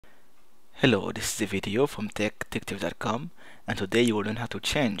Hello, this is a video from TechDetective.com, and today you will learn how to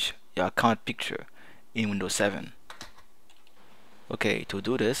change your account picture in Windows 7. Okay, to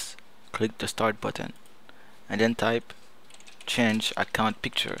do this, click the Start button and then type Change Account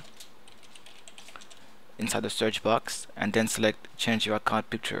Picture inside the search box, and then select Change Your Account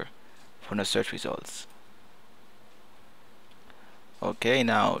Picture from the search results. Okay,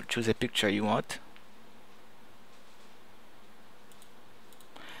 now choose a picture you want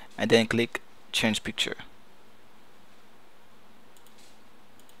and then click Change Picture.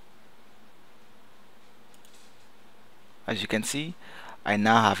 As you can see, I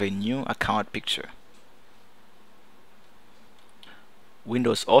now have a new account picture.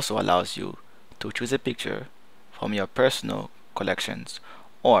 Windows also allows you to choose a picture from your personal collections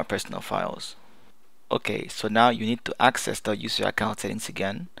or personal files. Okay, so now you need to access the user account settings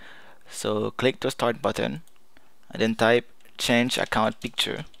again. So click the Start button and then type Change Account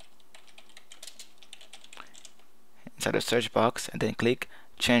Picture inside the search box and then click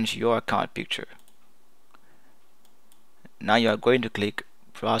Change Your Account Picture. Now you are going to click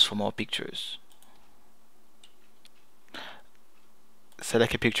Browse for more pictures.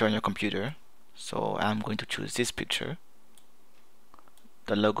 Select a picture on your computer. So I'm going to choose this picture,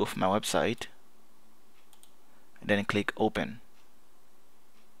 the logo for my website, and then click Open.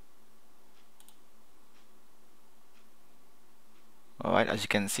 Alright, as you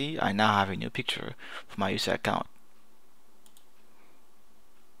can see, I now have a new picture for my user account.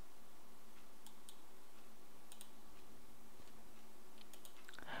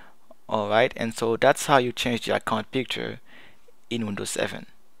 Alright, and so that's how you change the account picture in Windows 7.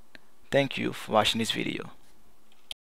 Thank you for watching this video.